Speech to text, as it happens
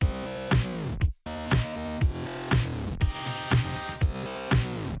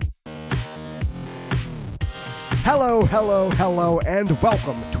Hello, hello, hello, and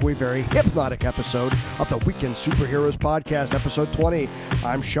welcome to a very hypnotic episode of the Weekend Superheroes Podcast, episode 20.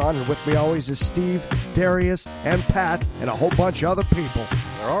 I'm Sean, and with me always is Steve, Darius, and Pat, and a whole bunch of other people.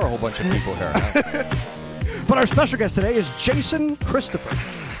 There are a whole bunch of people here. But our special guest today is Jason Christopher,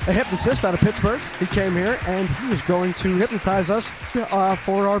 a hypnotist out of Pittsburgh. He came here, and he is going to hypnotize us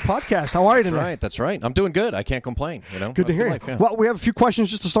for our podcast. How are you tonight? That's right. I'm doing good. I can't complain. Good to hear you. Yeah. Well, we have a few questions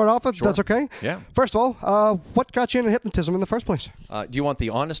just to start off with. Sure. That's okay? Yeah. First of all, what got you into hypnotism in the first place? Do you want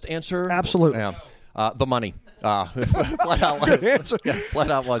the honest answer? Absolutely. Yeah. The money. Flat out. Good answer. Yeah,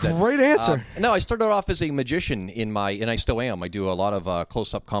 flat out was it. Great answer. No, I started off as a magician and I still am. I do a lot of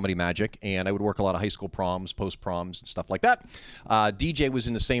close-up comedy magic, and I would work a lot of high school proms, post-proms, and stuff like that. DJ was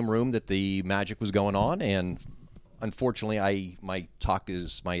in the same room that the magic was going on, and unfortunately, my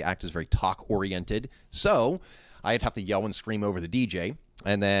act is very talk-oriented, so I'd have to yell and scream over the DJ.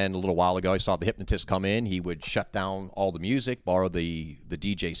 And then a little while ago, I saw the hypnotist come in. He would shut down all the music, borrow the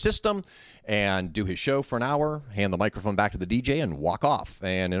DJ system, and do his show for an hour, hand the microphone back to the DJ, and walk off.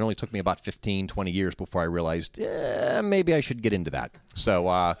 And it only took me about 15, 20 years before I realized, maybe I should get into that.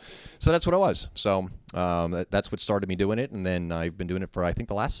 So that's what it was. So that's what started me doing it. And then I've been doing it for, I think,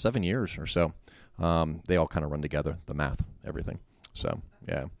 the last 7 years or so. They all kind of run together, the math, everything. So,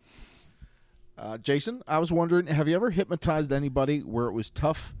 yeah. Jason, I was wondering, have you ever hypnotized anybody where it was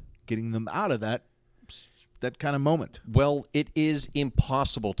tough getting them out of that kind of moment? Well, it is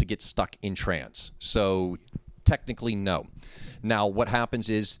impossible to get stuck in trance. So technically, no. Now, what happens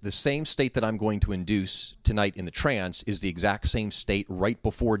is the same state that I'm going to induce tonight in the trance is the exact same state right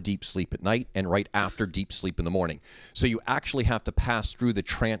before deep sleep at night and right after deep sleep in the morning. So you actually have to pass through the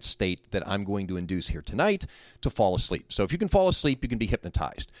trance state that I'm going to induce here tonight to fall asleep. So if you can fall asleep, you can be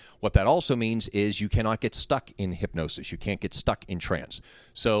hypnotized. What that also means is you cannot get stuck in hypnosis. You can't get stuck in trance.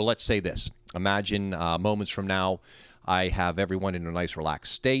 So let's say this. Imagine moments from now, I have everyone in a nice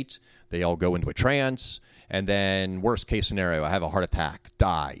relaxed state. They all go into a trance. And then worst case scenario, I have a heart attack,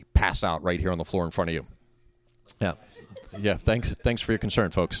 die, pass out right here on the floor in front of you. Yeah. Thanks for your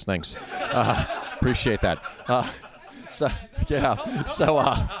concern, folks. Thanks. Appreciate that. So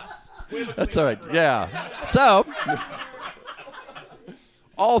that's all right. Yeah. So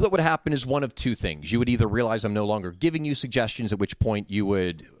all that would happen is one of two things. You would either realize I'm no longer giving you suggestions, at which point you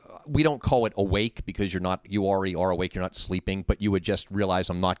would. We don't call it awake because you already are awake, you're not sleeping, but you would just realize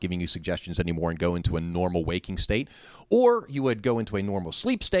I'm not giving you suggestions anymore and go into a normal waking state. Or you would go into a normal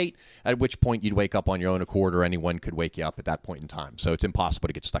sleep state, at which point you'd wake up on your own accord, or anyone could wake you up at that point in time. So it's impossible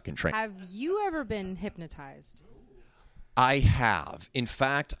to get stuck in trance. Have you ever been hypnotized? I have. In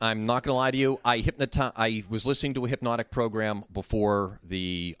fact, I'm not going to lie to you. I was listening to a hypnotic program before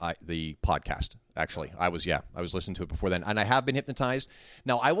the podcast. Actually, I was listening to it before then, and I have been hypnotized.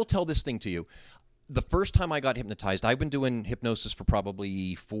 Now, I will tell this thing to you. The first time I got hypnotized, I've been doing hypnosis for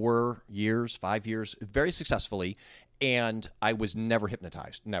probably 5 years, very successfully, and I was never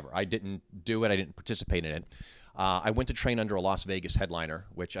hypnotized. Never. I didn't do it. I didn't participate in it. I went to train under a Las Vegas headliner,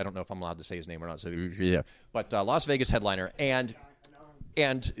 which I don't know if I'm allowed to say his name or not. So yeah, but Las Vegas headliner, and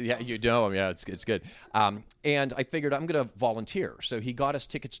yeah, you know him. Yeah, it's good. And I figured I'm going to volunteer. So he got us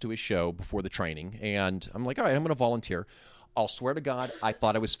tickets to his show before the training, and I'm like, all right, I'm going to volunteer. I'll swear to God, I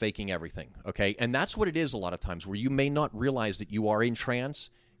thought I was faking everything. Okay, and that's what it is a lot of times, where you may not realize that you are in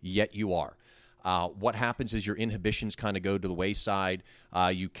trance, yet you are. What happens is your inhibitions kind of go to the wayside.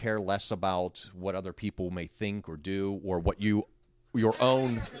 You care less about what other people may think or do, or what your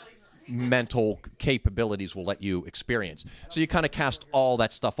own mental capabilities will let you experience. So you kind of cast all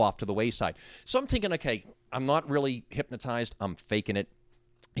that stuff off to the wayside. So I'm thinking, okay, I'm not really hypnotized. I'm faking it.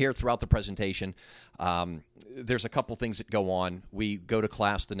 Here throughout the presentation, there's a couple things that go on. We go to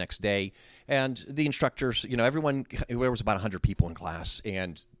class the next day, and the instructors, everyone, there was about 100 people in class,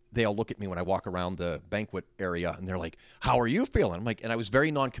 and they all look at me when I walk around the banquet area, and they're like, how are you feeling? I'm like, and I was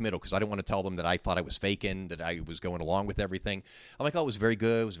very non-committal because I didn't want to tell them that I thought I was faking, that I was going along with everything. I'm like, oh, it was very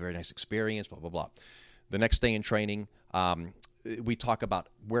good. It was a very nice experience, blah, blah, blah. The next day in training, we talk about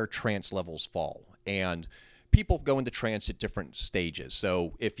where trance levels fall. And people go into trance at different stages.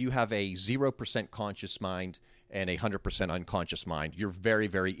 So if you have a 0% conscious mind and a 100% unconscious mind, you're very,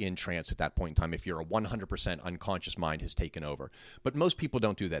 very in trance at that point in time if you're a 100% unconscious mind has taken over. But most people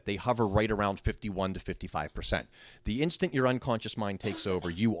don't do that. They hover right around 51 to 55%. The instant your unconscious mind takes over,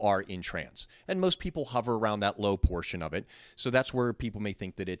 you are in trance. And most people hover around that low portion of it. So that's where people may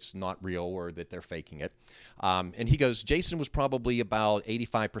think that it's not real or that they're faking it. And he goes, Jason was probably about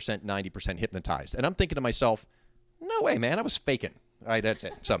 85%, 90% hypnotized. And I'm thinking to myself, no way, man, I was faking. All right, that's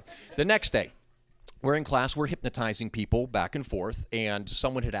it. So the next day, we're in class, we're hypnotizing people back and forth, and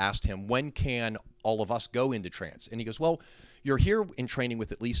someone had asked him, when can all of us go into trance? And he goes, well, you're here in training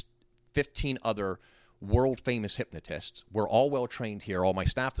with at least 15 other world-famous hypnotists. We're all well-trained here. All my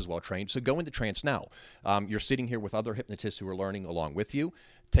staff is well-trained. So go into trance now. You're sitting here with other hypnotists who are learning along with you.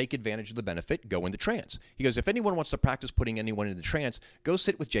 Take advantage of the benefit. Go into trance. He goes, if anyone wants to practice putting anyone into trance, go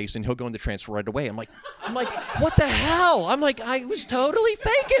sit with Jason. He'll go into trance right away. I'm like, what the hell? I'm like, I was totally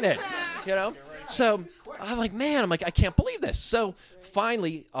faking it, you know? So I'm like, man, I can't believe this. So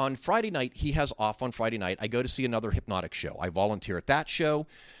finally, on Friday night, he has off on Friday night. I go to see another hypnotic show. I volunteer at that show.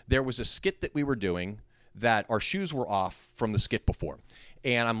 There was a skit that we were doing that our shoes were off from the skit before.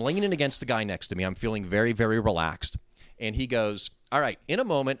 And I'm leaning against the guy next to me. I'm feeling very, very relaxed. And he goes, all right, in a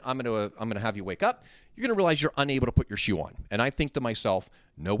moment, I'm gonna have you wake up. You're going to realize you're unable to put your shoe on. And I think to myself,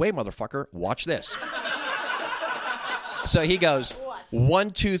 no way, motherfucker. Watch this. So he goes,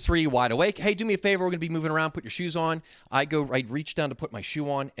 1, 2, 3, wide awake. Hey, do me a favor. We're going to be moving around. Put your shoes on. I reach down to put my shoe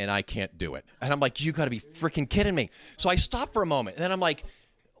on, and I can't do it. And I'm like, you got to be freaking kidding me. So I stop for a moment, and then I'm like,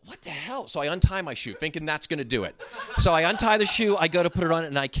 what the hell? So I untie my shoe, thinking that's going to do it. So I untie the shoe, I go to put it on,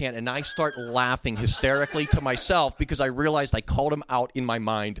 and I can't. And I start laughing hysterically to myself because I realized I called him out in my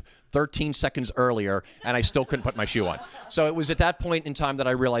mind 13 seconds earlier, and I still couldn't put my shoe on. So it was at that point in time that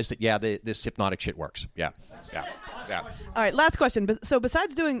I realized that, yeah, this hypnotic shit works. Yeah. All right, last question. So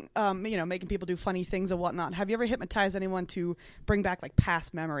besides doing, making people do funny things and whatnot, have you ever hypnotized anyone to bring back like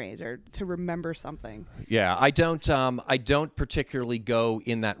past memories or to remember something? Yeah, I don't particularly go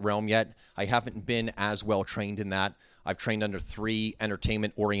in that realm yet. I haven't been as well trained in that. I've trained under 3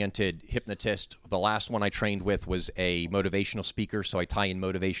 entertainment-oriented hypnotists. The last one I trained with was a motivational speaker, so I tie in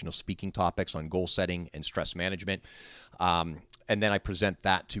motivational speaking topics on goal setting and stress management. And then I present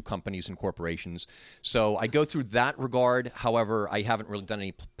that to companies and corporations. So I go through that regard. However, I haven't really done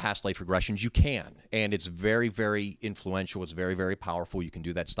any past life regressions. You can, and it's very, very influential. It's very, very powerful. You can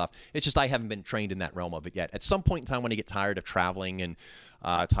do that stuff. It's just I haven't been trained in that realm of it yet. At some point in time when I get tired of traveling and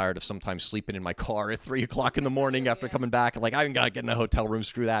tired of sometimes sleeping in my car at 3 o'clock in the morning after coming back, I'm like, I haven't got to get in a hotel room,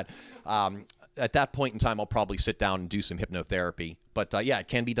 screw that. At that point in time, I'll probably sit down and do some hypnotherapy. But, yeah, it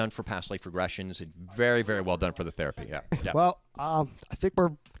can be done for past life regressions. It's very, very well done for the therapy, yeah. Well, I think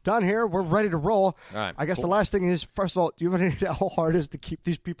we're done here. We're ready to roll. All right, I guess cool. The last thing is, first of all, do you have any idea how hard it is to keep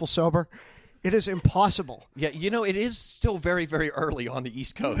these people sober? It is impossible. Yeah, it is still very, very early on the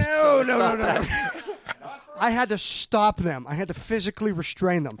East Coast. No. I had to stop them. I had to physically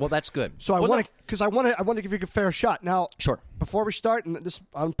restrain them. Well, that's good. So I want to give you a fair shot. Now, sure. Before we start, and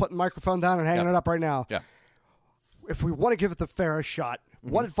I'm putting the microphone down and hanging it up right now. Yeah. If we want to give it the fairest shot,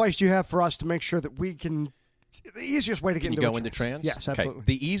 what advice do you have for us to make sure that we can? The easiest way to get into trance? Yes, absolutely. Okay.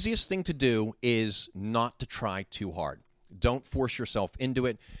 The easiest thing to do is not to try too hard. Don't force yourself into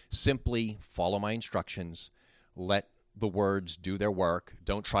it. Simply follow my instructions. Let the words do their work.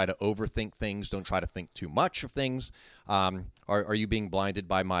 Don't try to overthink things. Don't try to think too much of things. Are you being blinded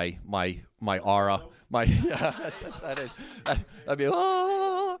by my aura?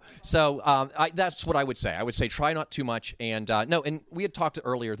 So that's what I would say. I would say try not too much. And and we had talked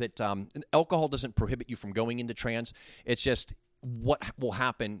earlier that alcohol doesn't prohibit you from going into trance. It's just what will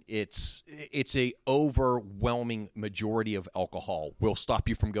happen, it's a overwhelming majority of alcohol will stop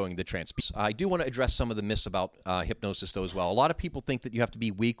you from going into trance. I do want to address some of the myths about hypnosis, though, as well. A lot of people think that you have to be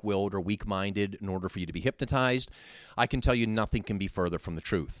weak-willed or weak-minded in order for you to be hypnotized. I can tell you nothing can be further from the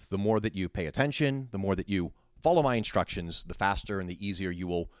truth. The more that you pay attention, the more that you follow my instructions, the faster and the easier you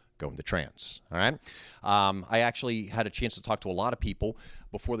will go into trance. All right. I actually had a chance to talk to a lot of people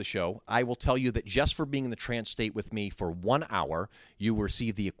before the show. I will tell you that just for being in the trance state with me for 1 hour, you will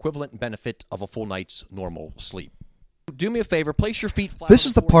receive the equivalent benefit of a full night's normal sleep. Do me a favor, place your feet flat. This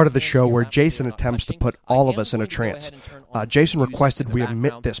is the part of the show where Jason attempts to put all of us in a trance. Jason requested we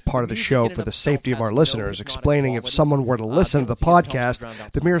omit this part of the show for the safety of our listeners, explaining if someone were to listen to the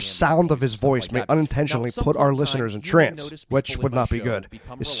podcast, the mere sound of his voice may unintentionally put our listeners in trance, which would not be good,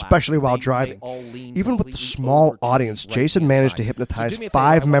 especially while driving. Even with the small audience, Jason managed to hypnotize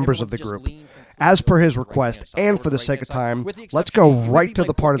 5 members of the group. As per his request, and for the sake of time, let's go right to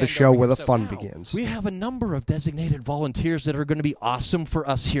the part of the show where the fun begins. We have a number of designated volunteers that are going to be awesome for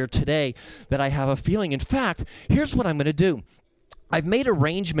us here today that I have a feeling. In fact, here's what I'm going to do. I've made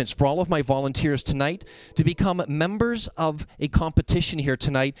arrangements for all of my volunteers tonight to become members of a competition here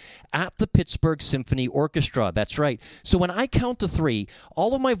tonight at the Pittsburgh Symphony Orchestra. That's right. So when I count to 3,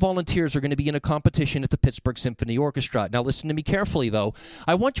 all of my volunteers are going to be in a competition at the Pittsburgh Symphony Orchestra. Now listen to me carefully, though.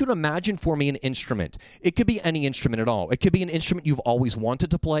 I want you to imagine for me an instrument. It could be any instrument at all. It could be an instrument you've always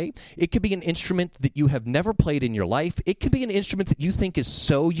wanted to play. It could be an instrument that you have never played in your life. It could be an instrument that you think is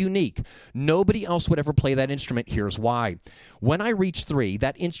so unique. Nobody else would ever play that instrument. Here's why. When I reach 3,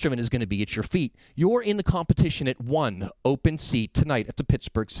 that instrument is going to be at your feet. You're in the competition at 1 open seat tonight at the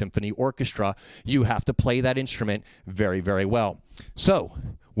Pittsburgh Symphony Orchestra. You have to play that instrument very, very well. So,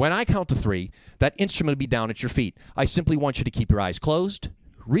 when I count to 3, that instrument will be down at your feet. I simply want you to keep your eyes closed,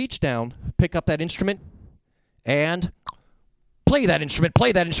 reach down, pick up that instrument, and play that instrument,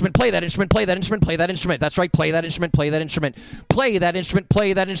 play that instrument, play that instrument, play that instrument, play that instrument. That's right, play that instrument, play that instrument, play that instrument,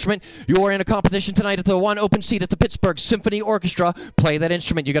 play that instrument. You're in a competition tonight at the 1 open seat at the Pittsburgh Symphony Orchestra. Play that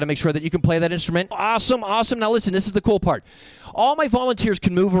instrument. You got to make sure that you can play that instrument. Awesome, awesome. Now listen, this is the cool part. All my volunteers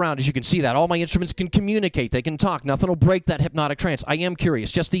can move around, as you can see that. All my instruments can communicate. They can talk. Nothing will break that hypnotic trance. I am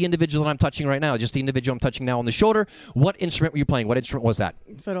curious. Just the individual that I'm touching right now, just the individual I'm touching now on the shoulder. What instrument were you playing? What instrument was that?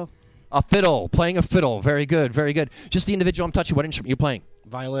 Fiddle. A fiddle, playing a fiddle. Very good, very good. Just the individual I'm touching. What instrument are you playing?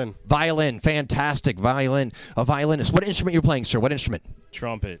 Violin. Violin, fantastic. Violin, a violinist. What instrument are you playing, sir? What instrument?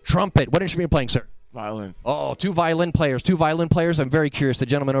 Trumpet. Trumpet. What instrument are you playing, sir? Violin. Oh, 2 violin players. 2 violin players. I'm very curious. The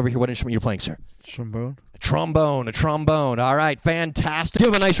gentleman over here, what instrument are you playing, sir? Trombone. A trombone. All right, fantastic. Give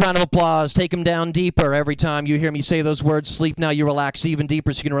him a nice round of applause. Take him down deeper. Every time you hear me say those words, sleep now, you relax even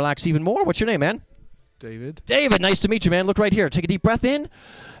deeper so you can relax even more. What's your name, man? David. David, nice to meet you, man. Look right here. Take a deep breath in.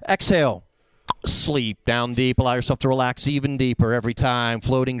 Exhale. Sleep down deep. Allow yourself to relax even deeper every time.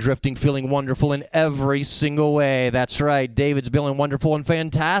 Floating, drifting, feeling wonderful in every single way. That's right. David's feeling wonderful and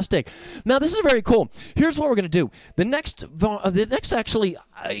fantastic. Now, this is very cool. Here's what we're going to do. The next actually,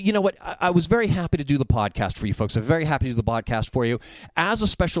 you know what? I was very happy to do the podcast for you folks. I'm very happy to do the podcast for you as a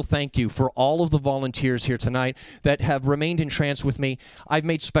special thank you for all of the volunteers here tonight that have remained entranced with me. I've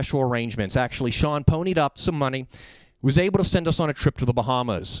made special arrangements. Actually, Sean ponied up some money, was able to send us on a trip to the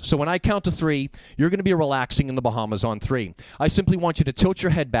Bahamas. So when I count to 3, you're going to be relaxing in the Bahamas on 3. I simply want you to tilt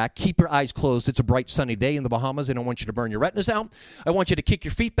your head back, keep your eyes closed. It's a bright, sunny day in the Bahamas. I don't want you to burn your retinas out. I want you to kick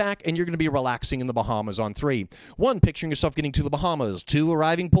your feet back, and you're going to be relaxing in the Bahamas on 3. 1, picturing yourself getting to the Bahamas. 2,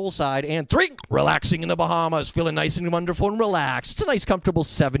 arriving poolside. And 3, relaxing in the Bahamas, feeling nice and wonderful and relaxed. It's a nice, comfortable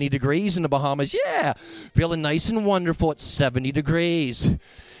 70 degrees in the Bahamas. Yeah, feeling nice and wonderful at 70 degrees.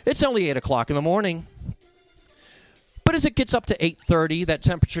 It's only 8 o'clock in the morning. But as it gets up to 8:30, that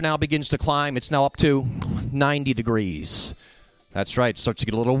temperature now begins to climb. It's now up to 90 degrees. That's right. It starts to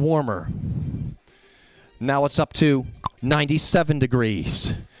get a little warmer. Now it's up to 97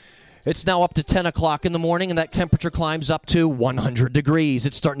 degrees. It's now up to 10 o'clock in the morning, and that temperature climbs up to 100 degrees.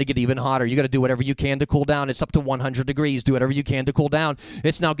 It's starting to get even hotter. You got to do whatever you can to cool down. It's up to 100 degrees. Do whatever you can to cool down.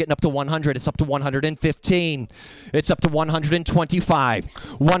 It's now getting up to 100. It's up to 115. It's up to 125,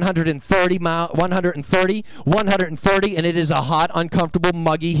 130, 130, and it is a hot, uncomfortable,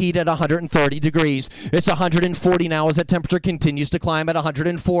 muggy heat at 130 degrees. It's 140 now as that temperature continues to climb at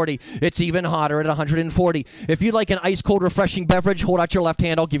 140. It's even hotter at 140. If you'd like an ice-cold, refreshing beverage, hold out your left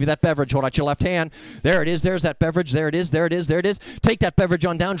hand. I'll give you that beverage. Hold out your left hand. There it is. There's that beverage. There it is. There it is. There it is. Take that beverage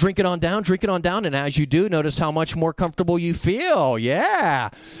on down. Drink it on down. Drink it on down. And as you do, notice how much more comfortable you feel. Yeah.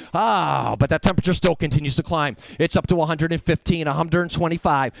 But that temperature still continues to climb. It's up to 115,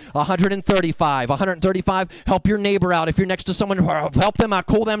 125, 135, 135. Help your neighbor out. If you're next to someone, help them out.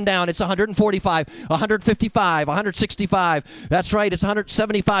 Cool them down. It's 145, 155, 165. That's right. It's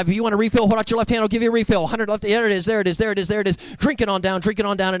 175. If you want a refill, hold out your left hand. I'll give you a refill. 100 left. There it is. There it is. There it is. There it is. Drink it on down. Drink it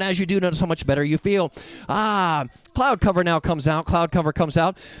on down. And as you do, notice how much better you feel. Cloud cover now comes out. Cloud cover comes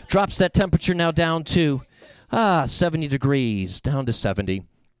out. Drops that temperature now down to 70 degrees. Down to 70.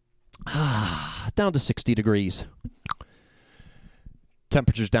 Down to 60 degrees.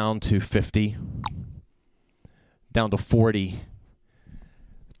 Temperature's down to 50. Down to 40.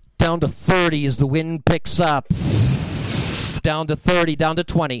 Down to 30 as the wind picks up. Down to 30, down to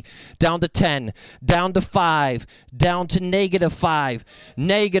 20, down to 10, down to 5, down to -5,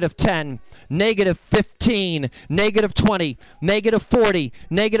 -10, -15, -20, -40,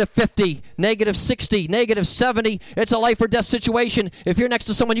 -50, -60, -70. It's a life or death situation. If you're next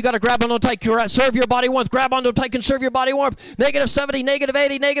to someone, you got to grab onto tight. Serve your body warmth. Grab onto tight and serve your body warmth. -70,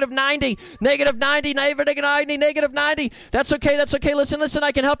 -80, -90, -90, -90, -90. That's okay. That's okay. Listen.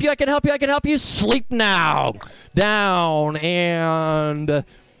 I can help you. I can help you. I can help you. Sleep now. Down. And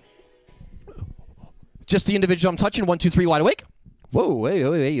just the individual I'm touching. 1, 2, 3, wide awake. Whoa, whoa.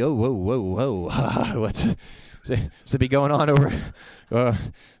 to be going on over.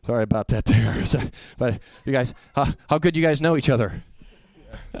 Sorry about that there. But you guys, how good you guys know each other?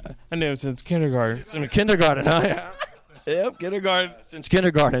 I knew him since kindergarten. Since kindergarten, huh? Yeah. Yep, kindergarten. Since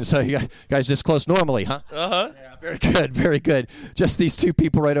kindergarten, so you guys this close normally, huh? Uh-huh. Yeah, very good, very good. Just these two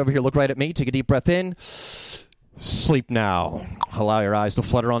people right over here. Look right at me. Take a deep breath in. Sleep now. Allow your eyes to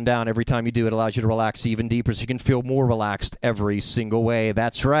flutter on down. Every time you do, it allows you to relax even deeper so you can feel more relaxed every single way.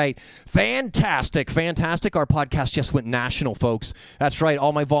 That's right. Fantastic, fantastic. Our podcast just went national, folks. That's right.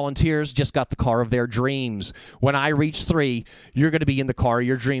 All my volunteers just got the car of their dreams. When I reach 3, you're going to be in the car of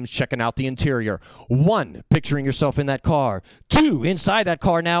your dreams checking out the interior. 1, picturing yourself in that car. 2, inside that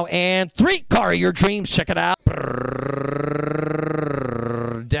car now. And 3, car of your dreams. Check it out.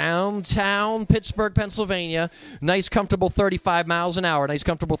 Downtown Pittsburgh, Pennsylvania. Nice, comfortable 35 miles an hour. Nice,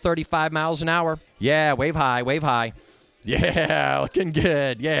 comfortable 35 miles an hour. Yeah, wave high, wave high. Yeah, looking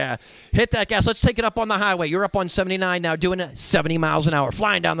good. Yeah. Hit that gas. Let's take it up on the highway. You're up on 79 now, doing 70 miles an hour.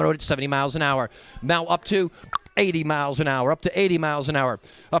 Flying down the road at 70 miles an hour. Now up to 80 miles an hour, up to 80 miles an hour,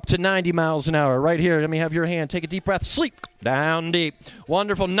 up to 90 miles an hour. Right here, let me have your hand. Take a deep breath. Sleep. Down deep.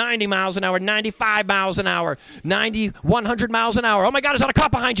 Wonderful. 90 miles an hour, 95 miles an hour, 90, 100 miles an hour. Oh, my God, is that a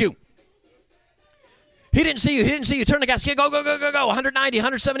cop behind you? He didn't see you. He didn't see you. Turn the gas. Go, go, go, go, go. 190,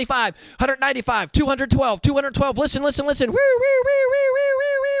 175, 195, 212, 212. Listen, listen, listen. Woo, woo, woo, woo, woo,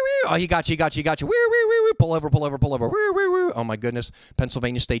 woo, woo. Oh, he got you, he got you, he got you. Woo, woo, woo, woo. Pull over, pull over, pull over. Woo, woo, woo. Oh, my goodness.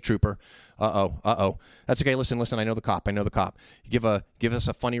 Pennsylvania State Trooper. Uh-oh. That's okay. Listen, listen. I know the cop. Give us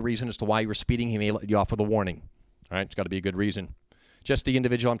a funny reason as to why you were speeding. He may let you off with a warning. All right? It's got to be a good reason. Just the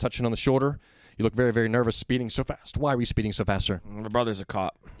individual I'm touching on the shoulder. You look very, very nervous speeding so fast. Why were you speeding so fast, sir? My brother's a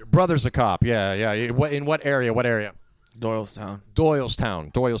cop. Your brother's a cop. Yeah. In what area? What area? Doylestown.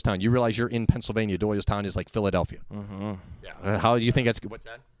 Doylestown. You realize you're in Pennsylvania. Doylestown is like Philadelphia. Mm-hmm. Yeah. How do you think that's good? What's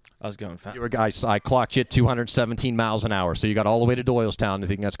that? I was going fast. You were guys. I clocked you at 217 miles an hour, so you got all the way to Doylestown. I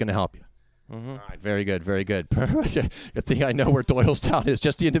think that's going to help you. Mm-hmm. All right. Very good. Very good. Good thing I know where Doylestown is.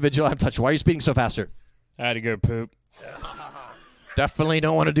 Just the individual I'm touching. Why are you speeding so fast, sir? I had to go poop. Definitely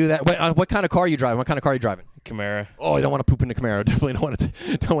don't want to do that. What kind of car are you driving? Camaro. Oh, you don't want to poop in the Camaro. Definitely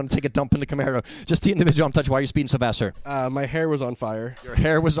don't want to take a dump in the Camaro. Just the individual I'm touching. Why are you speeding so fast, sir? My hair was on fire. Your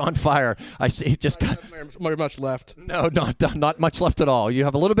hair was on fire. I see. Just got Not much left. no, not much left at all. You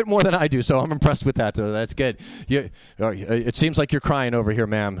have a little bit more than I do, so I'm impressed with that. That's good. It seems like you're crying over here,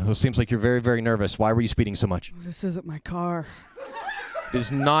 ma'am. It seems like you're very, very nervous. Why were you speeding so much? This isn't my car. It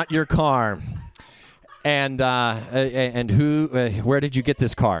is not your car. And who? Where did you get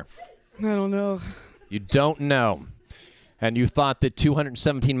this car? I don't know. You don't know. And you thought that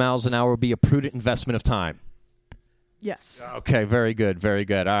 217 miles an hour would be a prudent investment of time. Yes. Okay, very good, very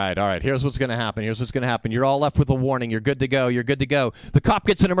good. All right. Here's what's going to happen. You're all left with a warning. You're good to go. The cop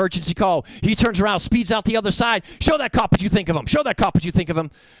gets an emergency call. He turns around, speeds out the other side. Show that cop what you think of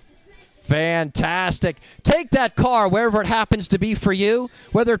him. Fantastic. Take that car wherever it happens to be for you,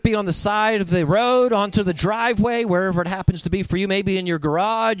 whether it be on the side of the road, onto the driveway, wherever it happens to be for you, maybe in your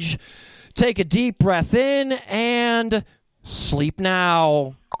garage. Take a deep breath in and sleep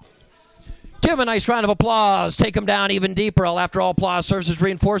now. Give him a nice round of applause. Take him down even deeper. After all, applause serves as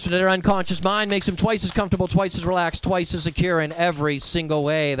reinforcement of their unconscious mind, makes him twice as comfortable, twice as relaxed, twice as secure in every single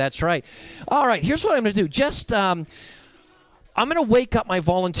way. That's right. All right, here's what I'm going to do. I'm going to wake up my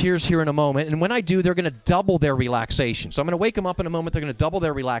volunteers here in a moment, and when I do, they're going to double their relaxation. So I'm going to wake them up in a moment. They're going to double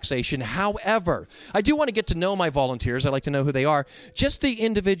their relaxation. However, I do want to get to know my volunteers. I like to know who they are. Just the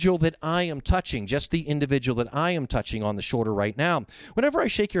individual that I am touching, on the shoulder right now. Whenever I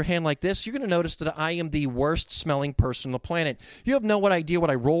shake your hand like this, you're going to notice that I am the worst-smelling person on the planet. You have no idea what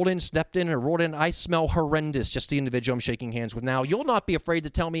I rolled in, stepped in, or rolled in. I smell horrendous, just the individual I'm shaking hands with now. You'll not be afraid to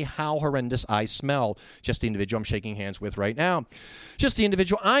tell me how horrendous I smell, just the individual I'm shaking hands with right now. Just the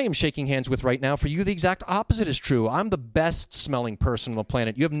individual I am shaking hands with right now. For you, the exact opposite is true. I'm the best-smelling person on the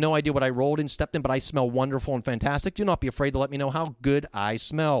planet. You have no idea what I rolled in, stepped in, but I smell wonderful and fantastic. Do not be afraid to let me know how good I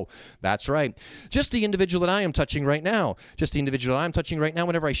smell. That's right. Just the individual that I am touching right now.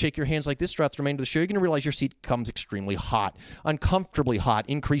 Whenever I shake your hands like this throughout the remainder of the show, you're going to realize your seat becomes extremely hot, uncomfortably hot,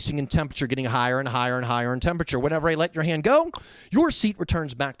 increasing in temperature, getting higher and higher and higher in temperature. Whenever I let your hand go, your seat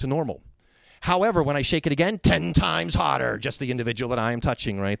returns back to normal. However, when I shake it again, 10 times hotter. Just the individual that I am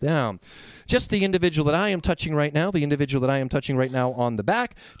touching right now. Just the individual that I am touching right now. The individual that I am touching right now on the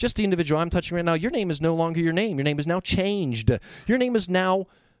back. Just the individual I'm touching right now. Your name is no longer your name. Your name is now changed. Your name is now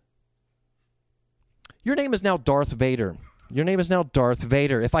Darth Vader. Your name is now Darth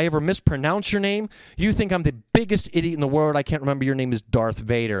Vader. If I ever mispronounce your name, you think I'm the biggest idiot in the world. I can't remember your name is Darth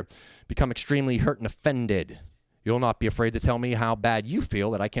Vader. Become extremely hurt and offended. You'll not be afraid to tell me how bad you feel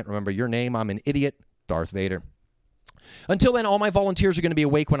that I can't remember your name. I'm an idiot, Darth Vader. Until then, all my volunteers are going to be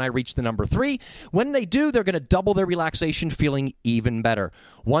awake when I reach the number 3. When they do, they're going to double their relaxation, feeling even better.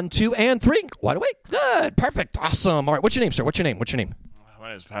 1, 2, and 3. Wide awake. Good. Perfect. Awesome. All right. What's your name, sir? What's your name? My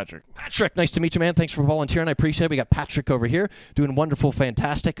name is Patrick. Patrick. Nice to meet you, man. Thanks for volunteering. I appreciate it. We got Patrick over here doing wonderful,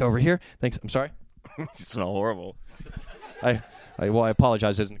 fantastic over here. Thanks. I'm sorry. You smell horrible. I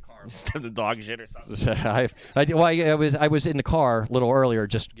apologize. I was in the car. You stepped in dog shit or something. I was in the car a little earlier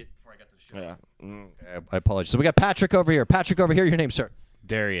just before I got to the show. Yeah. Mm. I apologize. So we got Patrick over here. Patrick over here. Your name, sir?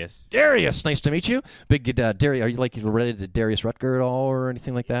 Darius. Darius. Nice to meet you. Big Darius. Are you related to Darius Rutger at all or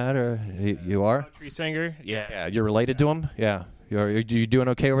anything like that? Or you are? Tree singer? Yeah. Yeah. You're related to him? Yeah. You doing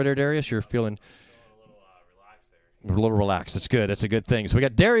okay over there, Darius? You're feeling a little relaxed. That's good. That's a good thing. So we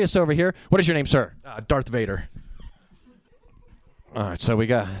got Darius over here. What is your name, sir? Darth Vader. All right. So we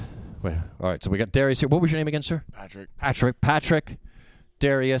got Darius here. What was your name again, sir? Patrick. Patrick.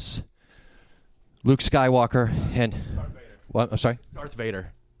 Darius. Luke Skywalker and what? I'm sorry. Darth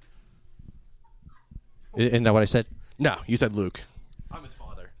Vader. Isn't that what I said? No, you said Luke. I'm his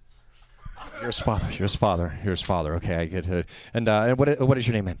father. You're his father. Okay, I get it. And what is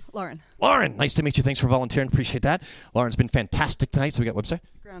your name, man? Lauren. Lauren. Nice to meet you. Thanks for volunteering. Appreciate that. Lauren's been fantastic tonight. So we got website.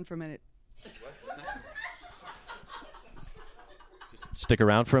 Ground for a minute. Stick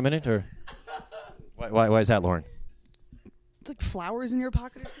around for a minute, or why is that, Lauren? It's like flowers in your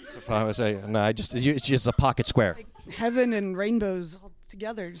pocket or something. I was saying, no, it's just a pocket square. Like heaven and rainbows all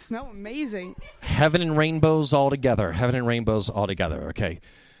together. Just smell amazing. Heaven and rainbows all together. Heaven and rainbows all together. Okay.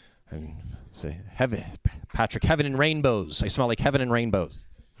 And say heaven, Patrick. Heaven and rainbows. I smell like heaven and rainbows.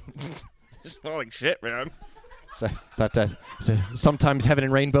 You smell like shit, man. So sometimes heaven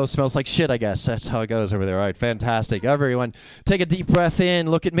and rainbow smells like shit, I guess. That's how it goes over there. All right, fantastic. Everyone, take a deep breath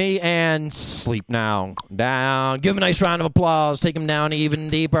in, look at me, and sleep now. Down. Give him a nice round of applause. Take him down even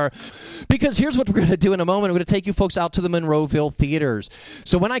deeper. Because here's what we're going to do in a moment. We're going to take you folks out to the Monroeville theaters.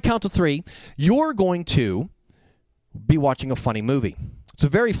 So when I count to 3, you're going to be watching a funny movie. It's a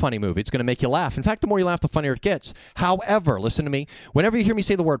very funny movie. It's going to make you laugh. In fact, the more you laugh, the funnier it gets. However, listen to me. Whenever you hear me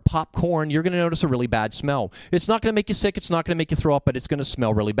say the word popcorn, you're going to notice a really bad smell. It's not going to make you sick. It's not going to make you throw up, but it's going to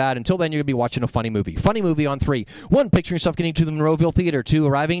smell really bad. Until then, you're going to be watching a funny movie. Funny movie on 3. 1, picturing yourself getting to the Monroeville Theater. 2,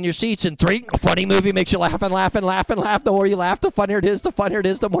 arriving in your seats. And 3, a funny movie makes you laugh and laugh and laugh and laugh. The more you laugh, the funnier it is. The funnier it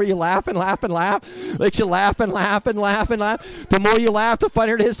is. The more you laugh and laugh and laugh. Makes you laugh and laugh and laugh and laugh. The more you laugh, the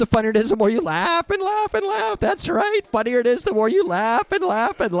funnier it is. The funnier it is. The more you laugh and laugh and laugh. That's right. Funnier it is. The more you laugh and laugh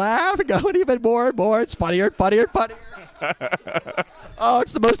and laugh. Going even more and more. It's funnier and funnier and funnier. Oh,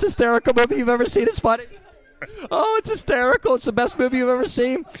 it's the most hysterical movie you've ever seen. It's funny. Oh, it's hysterical. It's the best movie you've ever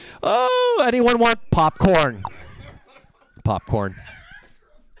seen. Oh, anyone want popcorn? Popcorn.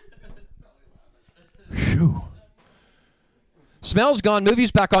 Phew. Smell's gone.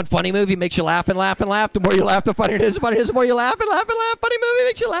 Movie's back on. Funny movie makes you laugh and laugh and laugh. The more you laugh, the funnier it is. The funnier it is. The more you laugh and laugh and laugh. Funny movie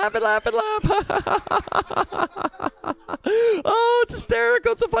makes you laugh and laugh and laugh. Oh, it's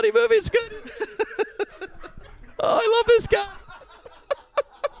hysterical. It's a funny movie. It's good. Oh, I love this guy.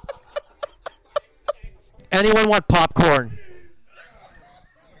 Anyone want popcorn?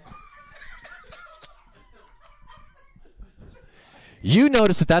 You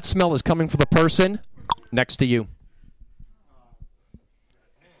notice that smell is coming from the person next to you.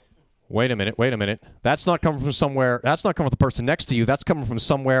 Wait a minute. That's not coming from somewhere. That's not coming from the person next to you. That's coming from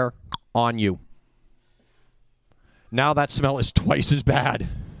somewhere on you. Now that smell is twice as bad.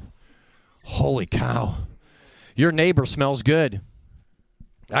 Holy cow. Your neighbor smells good.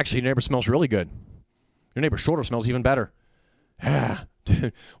 Actually, your neighbor smells really good. Your neighbor's shoulder smells even better. Yeah.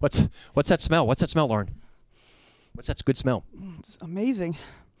 Dude, what's that smell? What's that smell, Lauren? What's that good smell? It's amazing.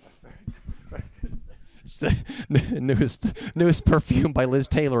 It's the newest perfume by Liz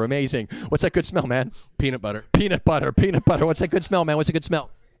Taylor. Amazing. What's that good smell, man? Peanut butter. Peanut butter. What's that good smell, man? What's a good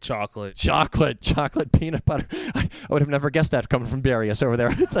smell? Chocolate, peanut butter. I would have never guessed that coming from Darius over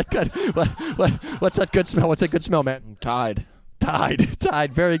there. It's like good. What's that good smell? What's that good smell, man? Tide.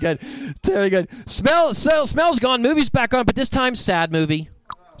 Very good. Smell's gone. Movie's back on, but this time sad movie.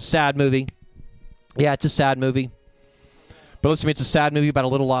 Yeah, it's a sad movie. But listen to me, it's a sad movie about a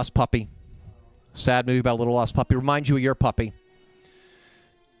little lost puppy. Reminds you of your puppy.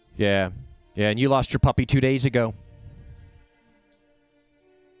 Yeah, and you lost your puppy 2 days ago.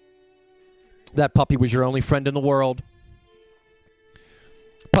 That puppy was your only friend in the world.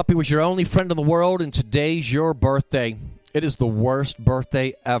 And today's your birthday. It is the worst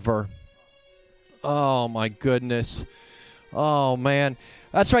birthday ever. Oh, my goodness. Oh, man.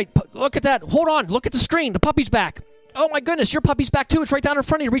 That's right. Look at that. Hold on. Look at the screen. The puppy's back. Oh my goodness, your puppy's back too. It's right down in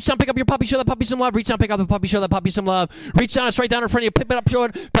front of you. Reach down, pick up your puppy, show that puppy some love. Reach down, pick up the puppy, show that puppy some love. Reach down, it's right down in front of you. Pick it up, show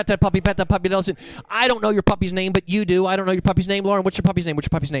it. Pet that puppy, Nelson. I don't know your puppy's name, but you do. I don't know your puppy's name. Lauren, what's your puppy's name?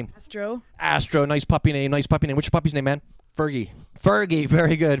 Astro. Astro, nice puppy name. What's your puppy's name, man? Fergie. Fergie,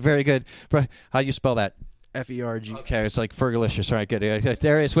 very good, very good. How do you spell that? F-E-R-G. Okay, it's like Fergalicious. All right, good.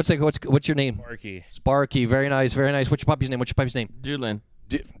 Darius, what's your name? Sparky. Sparky, very nice, very nice. What's your puppy's name? Doolin.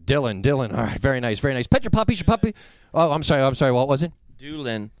 Dylan. All right, very nice. Pet your puppy. Oh, I'm sorry. What was it?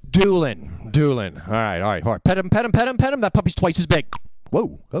 Doolin. All right. Pet him. That puppy's twice as big.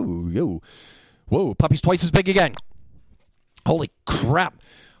 Whoa. Puppy's twice as big again. Holy crap.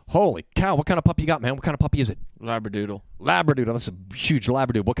 Holy cow. What kind of puppy you got, man? What kind of puppy is it? Labradoodle. That's a huge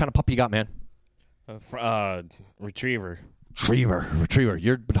Labradoodle. What kind of puppy you got, man? Retriever. Retriever.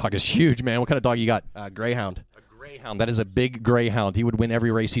 Your dog is huge, man. What kind of dog you got? Greyhound. Greyhound. That is a big greyhound. He would win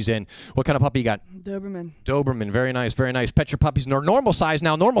every race he's in. What kind of puppy you got? Doberman. Very nice. Pet your puppies. Normal size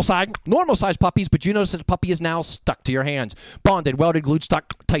now. Normal size puppies, but you notice that the puppy is now stuck to your hands. Bonded, welded, glued,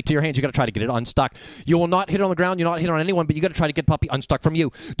 stuck tight to your hands. You got to try to get it unstuck. You will not hit on the ground. You'll not hit on anyone, but you got to try to get puppy unstuck from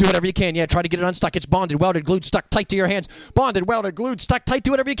you. Do whatever you can. Yeah, try to get it unstuck. It's bonded, welded, glued, stuck tight to your hands. Bonded, welded, glued, stuck tight. Do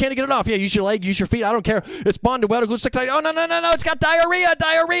whatever you can to get it off. Yeah, use your leg, use your feet. I don't care. It's bonded, welded, glued, stuck tight. Oh, no. It's got diarrhea.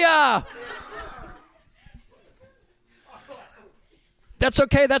 That's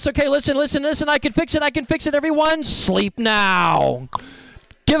okay. Listen. I can fix it. Everyone, sleep now.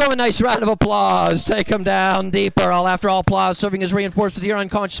 Give him a nice round of applause. Take him down deeper. After all applause, serving as reinforcement to your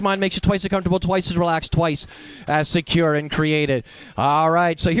unconscious mind makes you twice as comfortable, twice as relaxed, twice as secure and created. All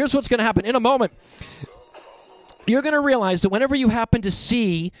right, so here's what's going to happen in a moment. You're going to realize that whenever you happen to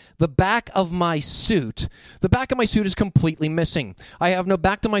see the back of my suit is completely missing. I have no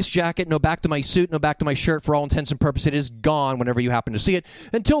back to my jacket, no back to my suit, no back to my shirt. For all intents and purposes, it is gone whenever you happen to see it.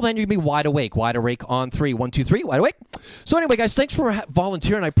 Until then, you're going to be wide awake. Wide awake on 3. 1, 2, 3, wide awake. So anyway, guys, thanks for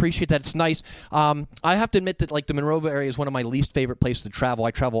volunteering. I appreciate that. It's nice. I have to admit that like the Monrovia area is one of my least favorite places to travel.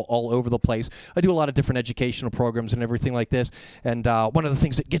 I travel all over the place. I do a lot of different educational programs and everything like this. And one of the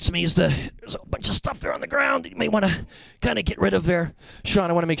things that gets me is there's a bunch of stuff there on the ground that you may want to kind of get rid of there. Sean,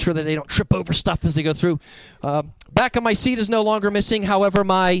 I want to make sure that they don't trip over stuff as they go through. Back of my seat is no longer missing. However,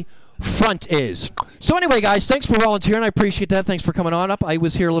 my front is. So anyway, guys, thanks for volunteering. I appreciate that. Thanks for coming on up. I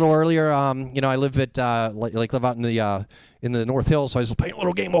was here a little earlier. I live at live out in the North Hills, so I was playing a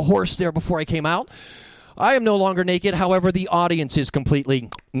little game of horse there before I came out. I am no longer naked. However, the audience is completely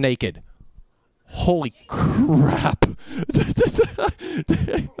naked. Holy crap.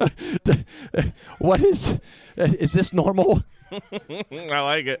 What is this normal? I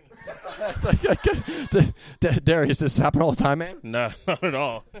like it. Darius, does this happen all the time, man? No, not at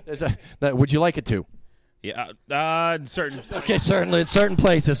all. Would you like it to? Yeah, in certain. Okay, certainly in certain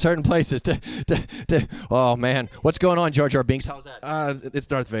places. Oh man, what's going on, Jar Jar Binks? How's that? It's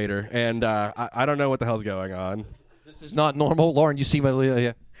Darth Vader, and I don't know what the hell's going on. This is not normal, Lauren. You see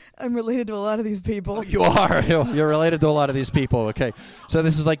my. I'm related to a lot of these people. You are. You're related to a lot of these people. Okay, so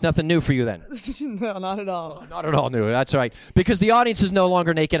this is like nothing new for you then. No, not at all. Not at all new. That's right. Because the audience is no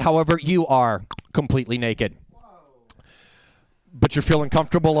longer naked. However, you are completely naked. But you're feeling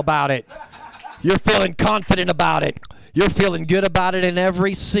comfortable about it. You're feeling confident about it. You're feeling good about it in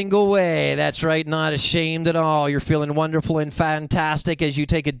every single way. That's right, not ashamed at all. You're feeling wonderful and fantastic as you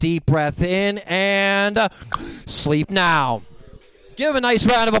take a deep breath in and sleep now. Give a nice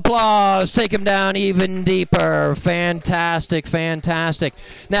round of applause. Take him down even deeper. Fantastic.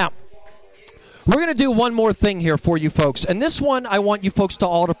 Now, we're going to do one more thing here for you folks. And this one, I want you folks to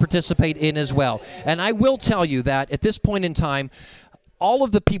all to participate in as well. And I will tell you that at this point in time, all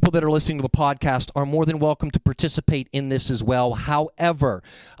of the people that are listening to the podcast are more than welcome to participate in this as well. However,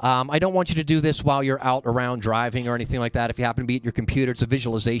 I don't want you to do this while you're out around driving or anything like that. If you happen to be at your computer, it's a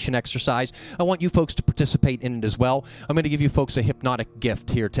visualization exercise. I want you folks to participate in it as well. I'm going to give you folks a hypnotic gift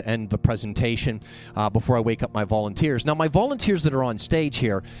here to end the presentation before I wake up my volunteers. Now, my volunteers that are on stage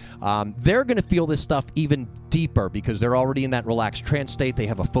here, they're going to feel this stuff even deeper because they're already in that relaxed trance state. They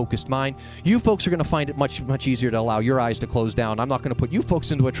have a focused mind. You folks are going to find it much, much easier to allow your eyes to close down. I'm not going to put you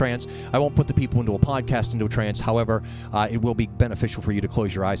folks into a trance. I won't put the people into a podcast into a trance. However, it will be beneficial for you to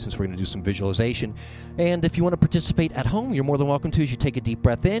close your eyes since we're going to do some visualization. And if you want to participate at home, you're more than welcome to as you take a deep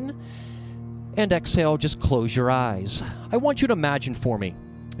breath in and exhale, just close your eyes. I want you to imagine for me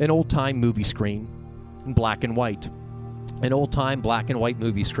an old-time movie screen in black and white. An old-time black and white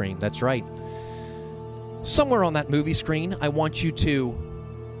movie screen. That's right. Somewhere on that movie screen, I want you to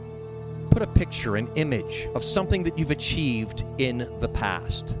put a picture, an image of something that you've achieved in the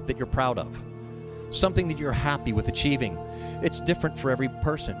past that you're proud of, something that you're happy with achieving. It's different for every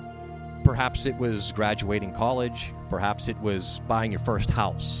person. Perhaps it was graduating college. Perhaps it was buying your first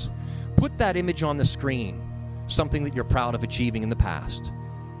house. Put that image on the screen, something that you're proud of achieving in the past.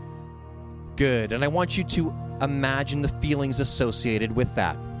 Good. And I want you to imagine the feelings associated with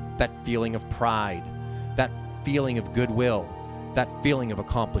that. That feeling of pride, that feeling of goodwill, that feeling of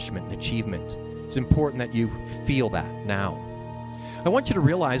accomplishment and achievement. It's important that you feel that now. I want you to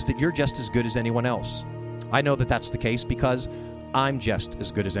realize that you're just as good as anyone else. I know that that's the case because I'm just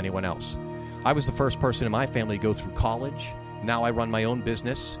as good as anyone else. I was the first person in my family to go through college. Now I run my own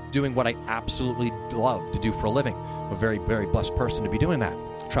business, doing what I absolutely love to do for a living. I'm a very, very blessed person to be doing that.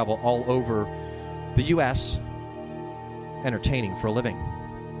 Travel all over the U.S., entertaining for a living.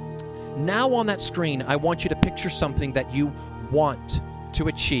 Now on that screen, I want you to picture something that you want to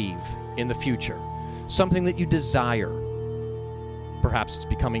achieve in the future, something that you desire. Perhaps it's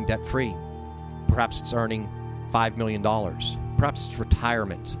becoming debt-free. Perhaps it's earning $5 million. Perhaps it's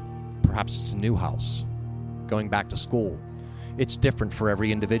retirement. Perhaps it's a new house, going back to school. It's different for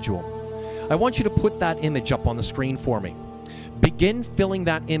every individual. I want you to put that image up on the screen for me. Begin filling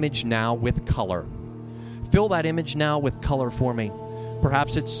that image now with color. Fill that image now with color for me.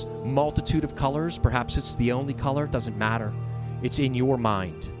 Perhaps it's multitude of colors. Perhaps it's the only color. It doesn't matter. It's in your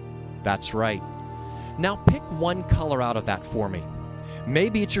mind. That's right. Now pick one color out of that for me.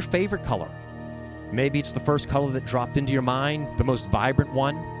 Maybe it's your favorite color. Maybe it's the first color that dropped into your mind, the most vibrant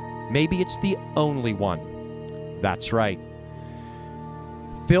one. Maybe it's the only one. That's right.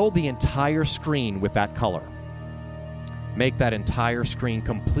 Fill the entire screen with that color. Make that entire screen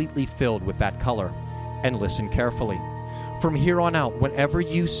completely filled with that color, and listen carefully. From here on out, whenever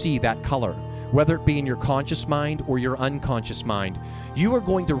you see that color, whether it be in your conscious mind or your unconscious mind, you are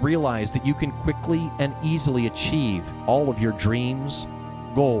going to realize that you can quickly and easily achieve all of your dreams,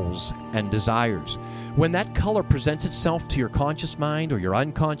 goals, and desires. When that color presents itself to your conscious mind or your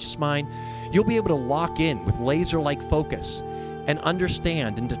unconscious mind, you'll be able to lock in with laser-like focus and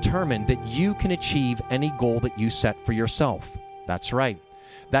understand and determine that you can achieve any goal that you set for yourself. That's right.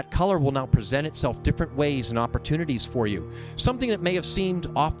 That color will now present itself different ways and opportunities for you. Something that may have seemed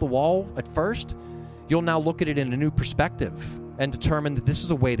off the wall at first, you'll now look at it in a new perspective and determine that this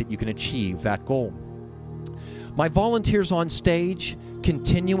is a way that you can achieve that goal. My volunteers on stage,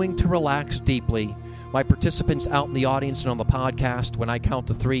 continuing to relax deeply. My participants out in the audience and on the podcast, when I count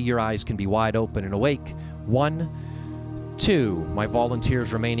to 3, your eyes can be wide open and awake. 1, 2, my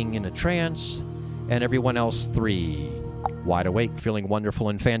volunteers remaining in a trance, and everyone else 3. Wide awake, feeling wonderful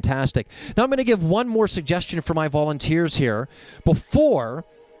and fantastic. Now I'm going to give one more suggestion for my volunteers here before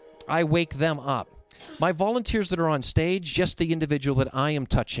I wake them up. My volunteers that are on stage, just the individual that I am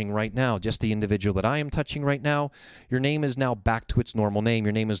touching right now, your name is now back to its normal name.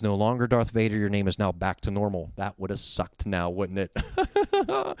 Your name is no longer Darth Vader. Your name is now back to normal. That would have sucked now, wouldn't it?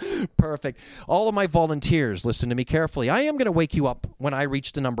 Perfect. All of my volunteers, listen to me carefully. I am going to wake you up when I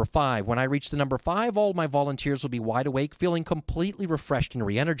reach the number 5. When I reach the number 5, all of my volunteers will be wide awake, feeling completely refreshed and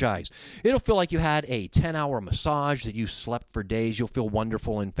re-energized. It'll feel like you had a 10-hour massage that you slept for days. You'll feel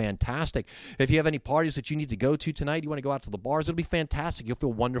wonderful and fantastic. If you have any parties that you need to go to tonight, you want to go out to the bars, it'll be fantastic. You'll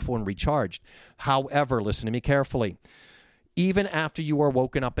feel wonderful and recharged. However, listen to me carefully. Even after you are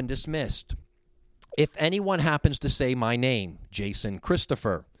woken up and dismissed, if anyone happens to say my name, Jason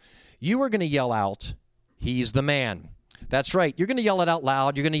Christopher, you are going to yell out, "He's the man." That's right. You're going to yell it out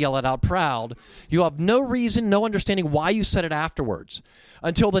loud. You're going to yell it out proud. You have no reason, no understanding why you said it afterwards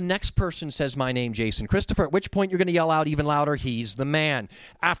until the next person says my name, Jason Christopher, at which point you're going to yell out even louder, "He's the man."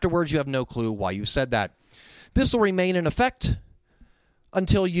 Afterwards, you have no clue why you said that. This will remain in effect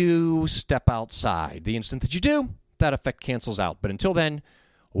until you step outside. The instant that you do, that effect cancels out. But until then,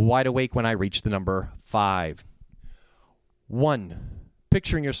 wide awake when I reach the number 5. 1,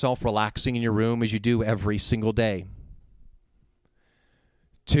 picturing yourself relaxing in your room as you do every single day.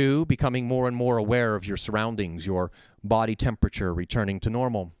 2, becoming more and more aware of your surroundings, your body temperature returning to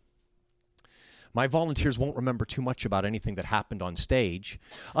normal. My volunteers won't remember too much about anything that happened on stage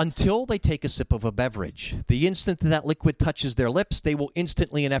until they take a sip of a beverage. The instant that that liquid touches their lips, they will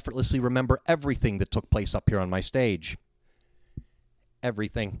instantly and effortlessly remember everything that took place up here on my stage.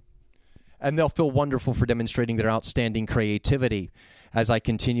 Everything. And they'll feel wonderful for demonstrating their outstanding creativity as I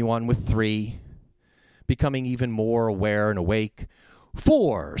continue on with 3, becoming even more aware and awake.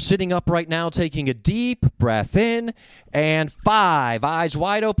 4, sitting up right now, taking a deep breath in. And 5, eyes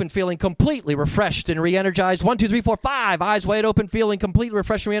wide open, feeling completely refreshed and re-energized. 1, 2, 3, 4, 5, eyes wide open, feeling completely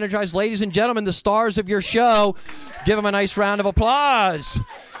refreshed and re-energized. Ladies and gentlemen, the stars of your show, give them a nice round of applause.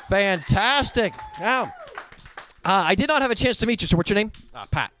 Fantastic. Now, I did not have a chance to meet you, so what's your name?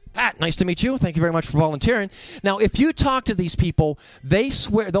 Pat. Pat, nice to meet you. Thank you very much for volunteering. Now, if you talk to these people,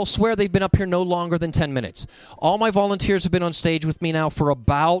 they'll swear they've been up here no longer than 10 minutes. All my volunteers have been on stage with me now for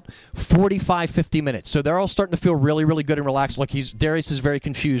about 45, 50 minutes. So they're all starting to feel really, really good and relaxed. Look, Darius is very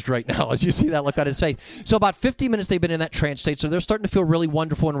confused right now as you see that look on his face. So about 50 minutes they've been in that trance state. So they're starting to feel really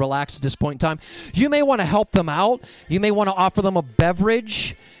wonderful and relaxed at this point in time. You may want to help them out. You may want to offer them a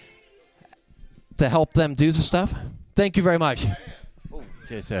beverage to help them do the stuff. Thank you very much.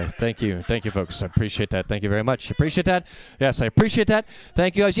 Yes, thank you, folks. I appreciate that. Thank you very much. Appreciate that. Yes, I appreciate that.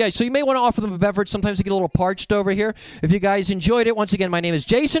 Thank you, guys. Yeah, so you may want to offer them a beverage. Sometimes they get a little parched over here. If you guys enjoyed it, once again, my name is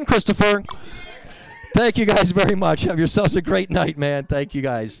Jason Christopher. Thank you guys very much. Have yourselves a great night, man. Thank you,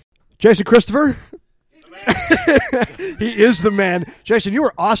 guys. Jason Christopher. He is the man. Jason, you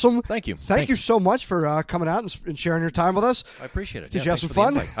were awesome. Thank you. Thank you so much for coming out and sharing your time with us. I appreciate it. Did you have some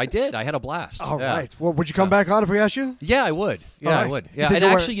fun? I did. I had a blast. All right. Well, would you come back on if we asked you? Yeah, I would. Yeah, right. I would. You Yeah, think and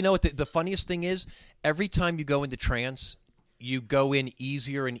you were- actually, you know what? The funniest thing is, every time you go into trance, you go in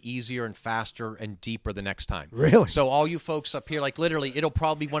easier and easier and faster and deeper the next time. Really? So all you folks up here, like literally, it'll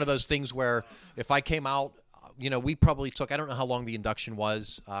probably be one of those things where if I came out, we probably took, I don't know how long the induction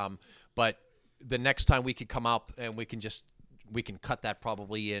was, but the next time we could come up and we can cut that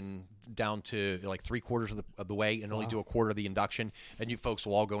probably in down to like 3/4 of the way and only do a quarter of the induction, and you folks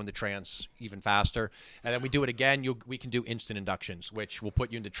will all go into trance even faster. And then we do it again. We can do instant inductions, which will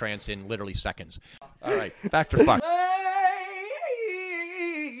put you into trance in literally seconds. All right, back to fuck.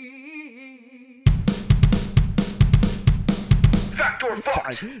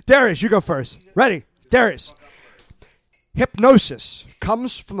 Darius, you go first. Ready? Darius. Hypnosis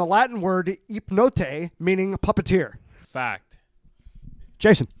comes from the Latin word hypnote, meaning puppeteer. Fact.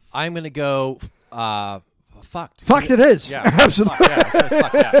 Jason. I'm gonna go. Fucked. Fucked it is. Yeah, Absolutely.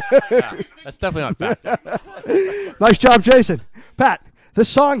 Fuck, yeah, fuck, yeah. That's definitely not fact. Nice job, Jason. Pat. The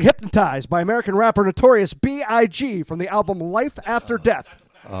song Hypnotized by American rapper Notorious B.I.G. from the album Life After Death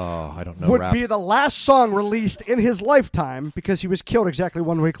Oh, I don't know. would rap. be the last song released in his lifetime because he was killed exactly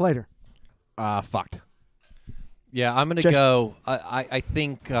 1 week later. Fucked. Yeah, I'm gonna Jason. go. I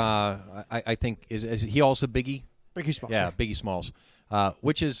think. I think is he also Biggie? Biggie Smalls. Yeah, Biggie Smalls,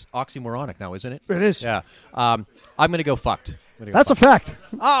 which is oxymoronic now, isn't it? It is. Yeah. I'm gonna go fucked. That's a fact.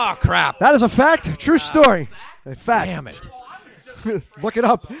 Oh crap! That is a fact. True story. A fact. Damn it! Look it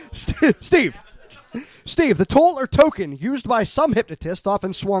up. Steve, the toll or token used by some hypnotists,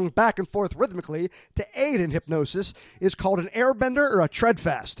 often swung back and forth rhythmically to aid in hypnosis, is called an airbender or a tread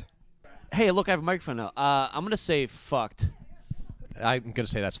fast. Hey, look, I have a microphone now. I'm going to say fucked. I'm gonna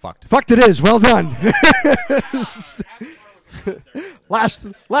say that's fucked. Fucked it is. Well done.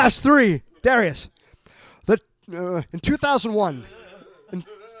 last three. Darius. In 2001.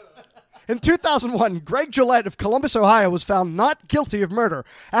 In 2001, Greg Gillette of Columbus, Ohio, was found not guilty of murder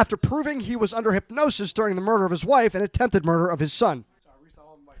after proving he was under hypnosis during the murder of his wife and attempted murder of his son.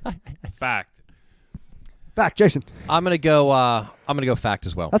 Fact. Fact, Jason. I'm gonna go fact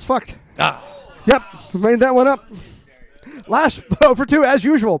as well. That's fucked. Yep, made that one up. Last for two, as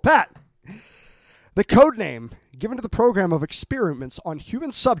usual. Pat. The code name given to the program of experiments on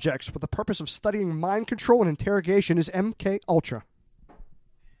human subjects with the purpose of studying mind control and interrogation is MK Ultra.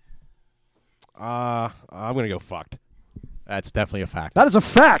 I'm gonna go fucked. That's definitely a fact. That is a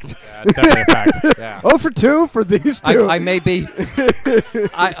fact. That's definitely a fact. Yeah. 0 for 2 for these two. I may be.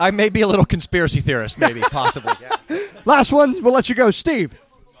 I may be a little conspiracy theorist, maybe, possibly. Yeah. Last one, we'll let you go. Steve.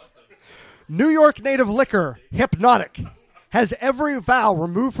 New York native liquor, Hypnotic, has every vowel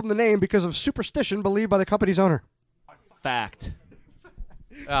removed from the name because of superstition believed by the company's owner. Fact.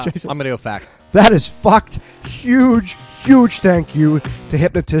 I'm going to go fact. That is fucked. Huge thank you to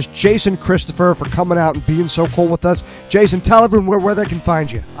hypnotist Jason Christopher for coming out and being so cool with us. Jason, tell everyone where they can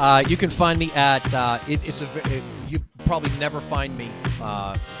find you. You can find me at, you probably never find me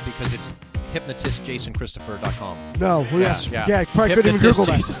because it's hypnotistjasonchristopher.com. No, Yeah, probably couldn't even Google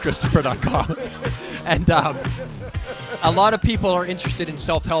that. hypnotistjasonchristopher.com. And a lot of people are interested in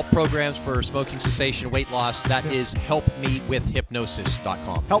self-help programs for smoking cessation, weight loss. That is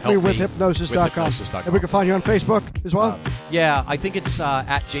helpmewithhypnosis.com. Helpmewithhypnosis.com. And we can find you on Facebook as well? Yeah, I think it's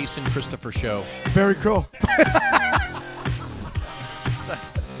at Jason Christopher Show. Very cool.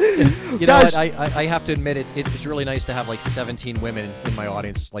 You know what? I have to admit, it's really nice to have like 17 women in my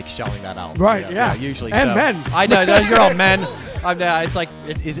audience like shelling that out. Right, yeah. Usually. And so. men. I know, you're all men. It's like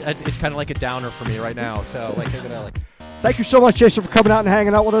it's kind of like a downer for me right now. So like they're gonna like. Thank you so much, Jason, for coming out and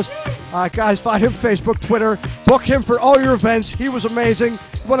hanging out with us. Guys, find him Facebook, Twitter. Book him for all your events. He was amazing. You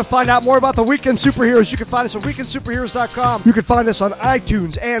want to find out more about the Weekend Superheroes, you can find us at weekendsuperheroes.com. You can find us on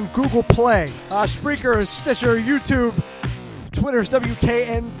iTunes and Google Play, Spreaker, Stitcher, YouTube, Twitter's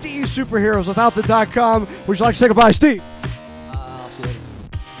WKND Superheroes without the .com. Would you like to say goodbye, Steve? I'll see you later.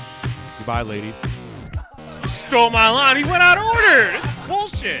 Goodbye, ladies. Stole my line. He went out of order. This is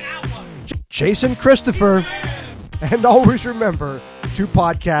bullshit. Jason Christopher. And always remember to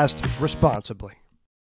podcast responsibly.